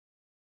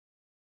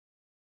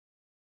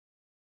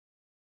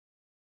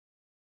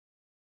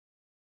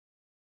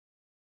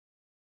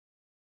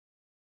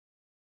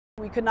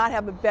We could not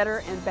have a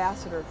better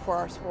ambassador for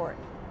our sport.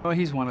 Well,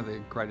 he's one of the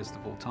greatest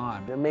of all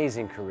time. An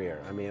amazing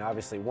career. I mean,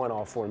 obviously won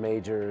all 4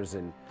 majors,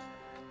 and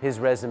his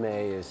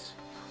resume is,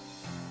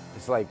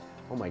 it's like,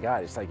 oh my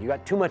God, it's like you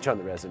got too much on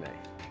the resume.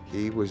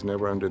 He was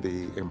never under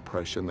the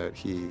impression that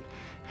he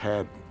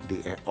had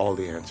all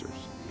the answers.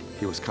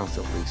 He was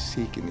constantly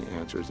seeking the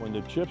answers. When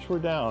the chips were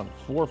down,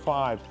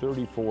 4-5,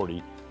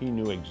 30-40, he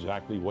knew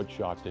exactly what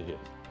shot to hit.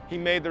 He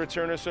made the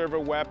returner serve a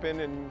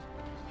weapon, and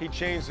he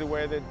changed the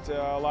way that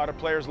a lot of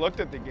players looked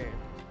at the game.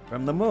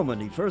 From the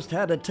moment he first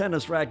had a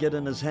tennis racket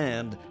in his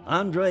hand,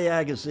 Andre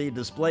Agassi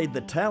displayed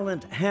the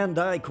talent,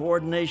 hand-eye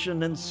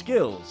coordination, and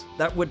skills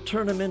that would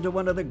turn him into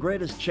one of the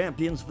greatest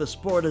champions the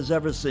sport has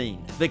ever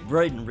seen. Vic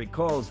Braden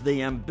recalls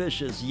the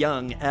ambitious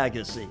young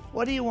Agassi.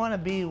 What do you want to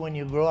be when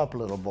you grow up,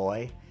 little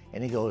boy?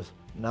 And he goes,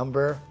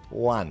 number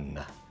 1.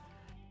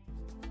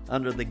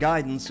 Under the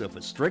guidance of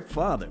a strict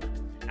father,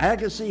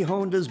 Agassi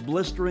honed his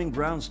blistering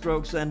ground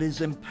strokes and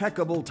his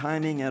impeccable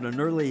timing at an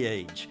early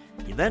age.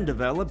 He then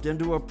developed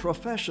into a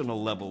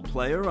professional level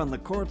player on the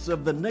courts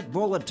of the Nick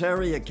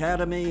Bollettieri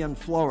Academy in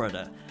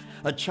Florida.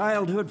 A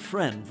childhood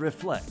friend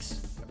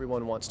reflects.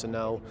 Everyone wants to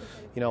know,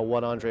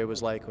 what Andre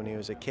was like when he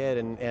was a kid,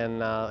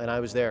 and I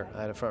was there.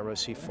 I had a front row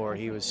seat for it.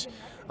 He was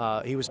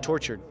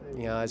tortured.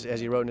 As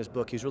he wrote in his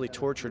book, he was really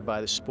tortured by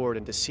the sport,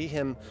 and to see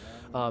him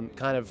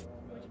kind of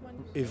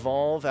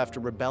evolve after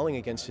rebelling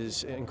against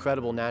his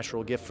incredible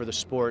natural gift for the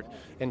sport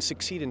and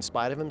succeed in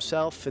spite of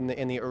himself in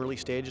the early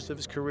stages of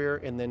his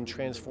career, and then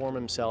transform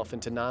himself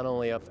into not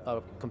only a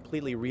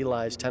completely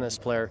realized tennis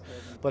player,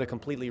 but a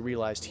completely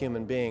realized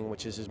human being,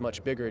 which is his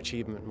much bigger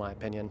achievement in my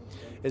opinion,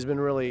 has been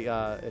really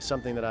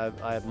something that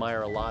I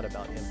admire a lot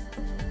about him.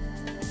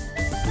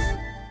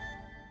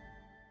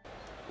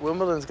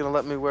 Wimbledon's going to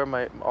let me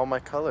wear all my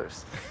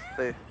colors.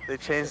 They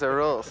changed their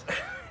rules.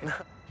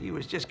 He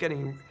was just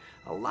getting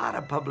a lot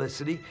of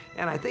publicity,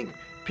 and I think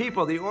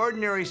people, the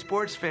ordinary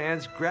sports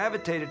fans,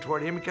 gravitated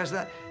toward him because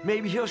that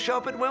maybe he'll show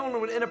up at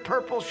Wimbledon in a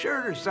purple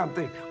shirt or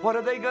something. What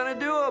are they going to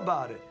do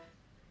about it?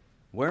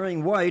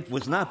 Wearing white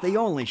was not the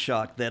only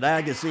shock that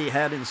Agassi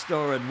had in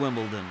store at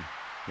Wimbledon.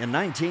 In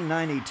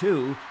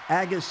 1992,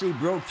 Agassi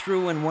broke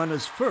through and won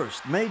his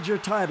first major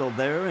title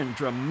there in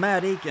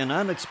dramatic and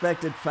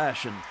unexpected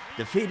fashion,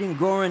 defeating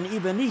Goran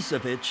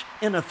Ivanisevic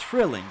in a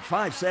thrilling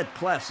 5-set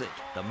classic.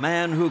 The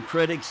man who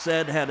critics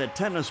said had a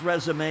tennis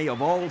resume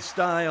of all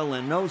style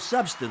and no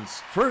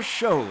substance first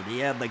showed he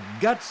had the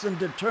guts and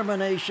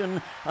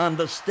determination on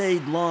the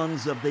staid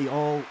lawns of the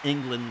All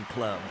England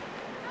Club.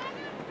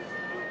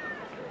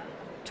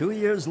 2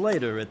 years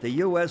later at the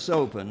U.S.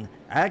 Open,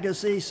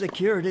 Agassi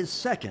secured his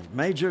second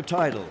major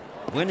title,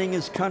 winning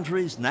his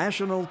country's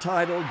national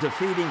title,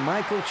 defeating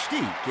Michael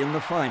Stich in the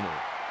final.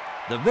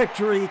 The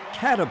victory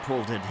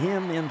catapulted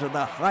him into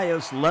the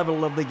highest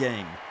level of the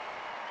game.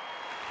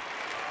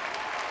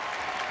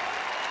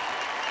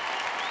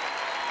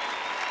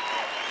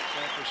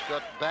 Sampras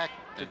got back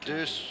to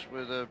deuce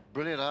with a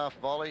brilliant half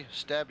volley,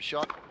 stab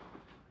shot.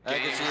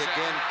 Agassi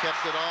again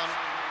kept it on.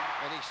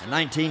 In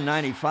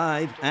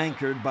 1995,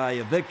 anchored by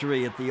a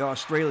victory at the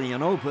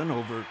Australian Open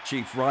over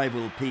chief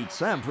rival Pete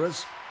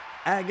Sampras,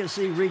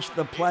 Agassi reached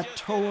the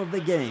plateau of the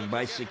game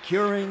by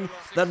securing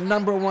the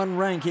 #1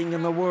 ranking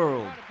in the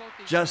world,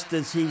 just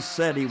as he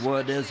said he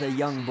would as a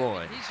young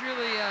boy. He's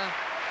really,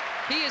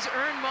 he has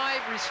earned my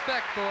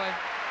respect, boy.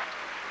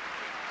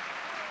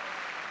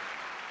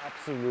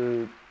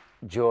 Absolute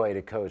joy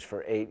to coach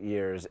for 8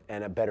 years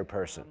and a better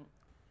person.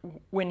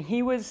 When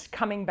he was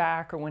coming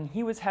back or when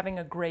he was having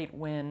a great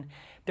win,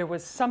 there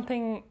was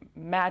something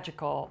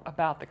magical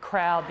about the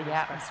crowd, the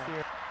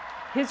atmosphere.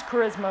 His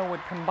charisma would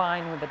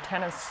combine with the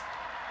tennis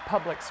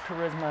public's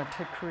charisma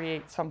to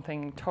create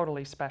something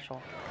totally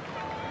special.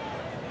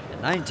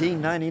 In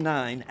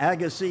 1999,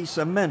 Agassi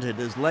cemented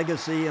his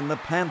legacy in the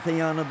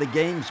pantheon of the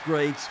game's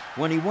greats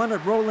when he won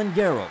at Roland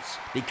Garros,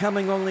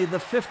 becoming only the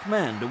 5th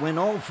man to win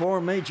all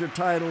 4 major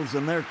titles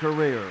in their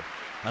career.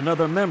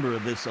 Another member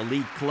of this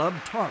elite club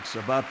talks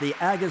about the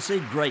Agassi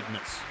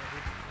greatness.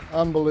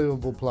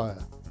 Unbelievable player.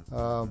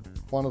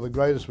 One of the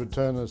greatest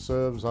returner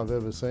serves I've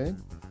ever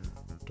seen.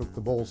 Took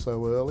the ball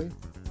so early.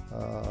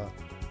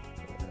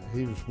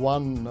 He's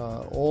won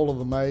all of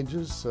the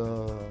majors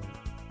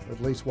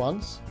at least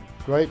once.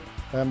 Great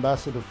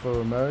ambassador for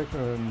America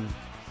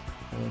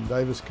and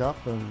Davis Cup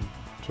and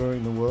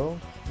touring the world.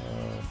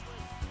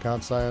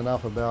 Can't say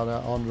enough about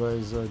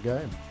Andre's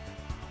game.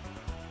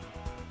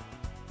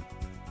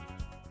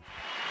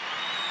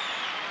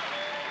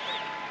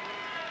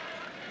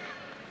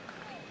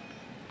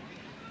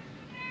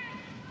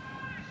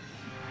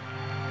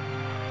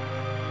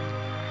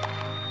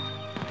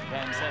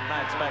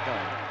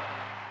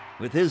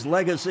 With his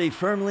legacy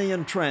firmly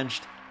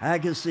entrenched,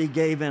 Agassi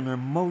gave an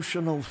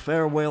emotional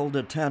farewell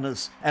to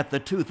tennis at the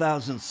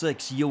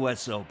 2006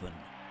 U.S. Open.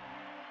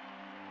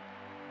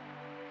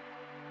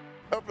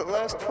 Over the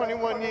last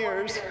 21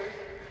 years,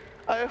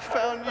 I have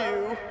found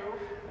you,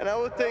 and I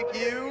will take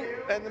you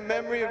and the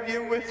memory of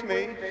you with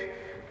me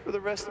for the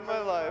rest of my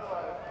life.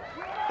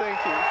 Thank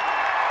you.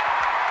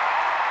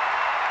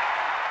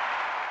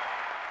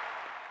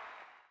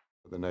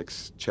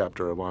 next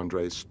chapter of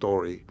Andre's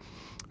story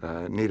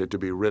needed to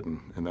be written,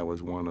 and that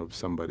was one of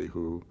somebody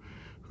who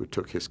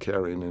took his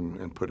caring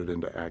and put it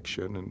into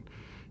action,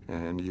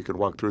 and you can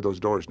walk through those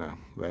doors now.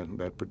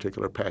 That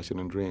particular passion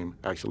and dream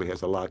actually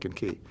has a lock and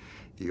key.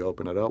 You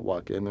open it up,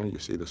 walk in there, you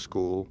see the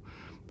school,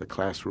 the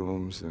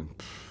classrooms, and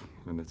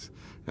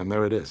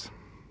there it is.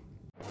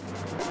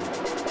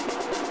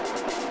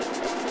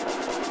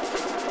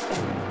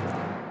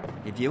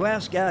 If you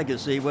ask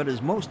Agassi what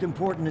his most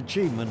important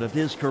achievement of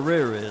his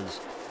career is,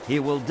 he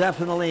will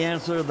definitely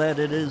answer that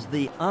it is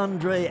the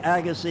Andre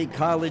Agassi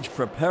College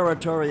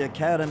Preparatory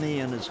Academy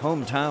in his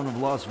hometown of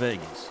Las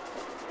Vegas.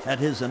 At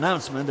his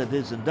announcement of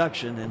his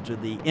induction into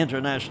the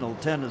International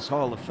Tennis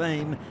Hall of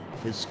Fame,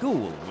 his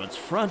school was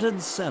front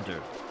and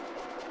center.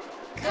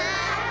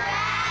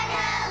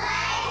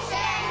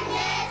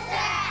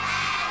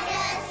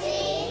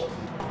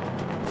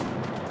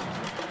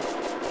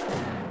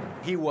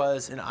 He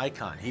was an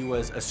icon. He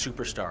was a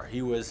superstar.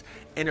 He was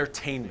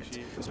entertainment.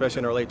 Especially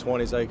in our late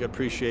 20s, I could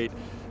appreciate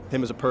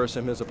him as a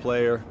person, him as a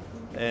player,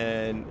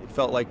 and it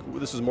felt like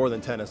this was more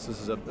than tennis.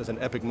 This is an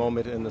epic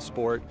moment in the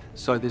sport.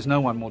 So there's no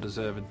one more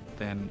deserved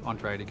than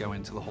Andre to go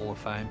into the Hall of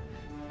Fame.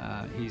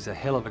 He's a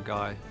hell of a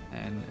guy,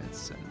 and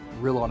it's a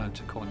real honor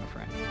to call him a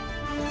friend.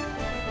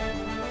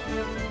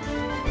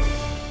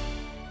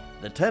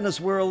 The tennis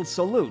world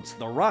salutes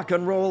the rock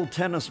and roll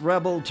tennis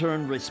rebel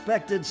turned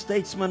respected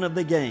statesman of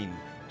the game,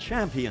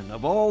 champion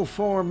of all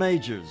 4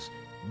 majors,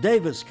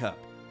 Davis Cup,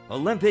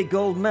 Olympic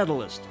gold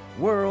medalist,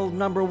 world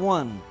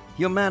 #1,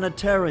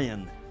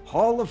 humanitarian,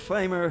 Hall of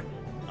Famer,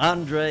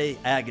 Andre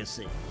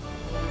Agassi.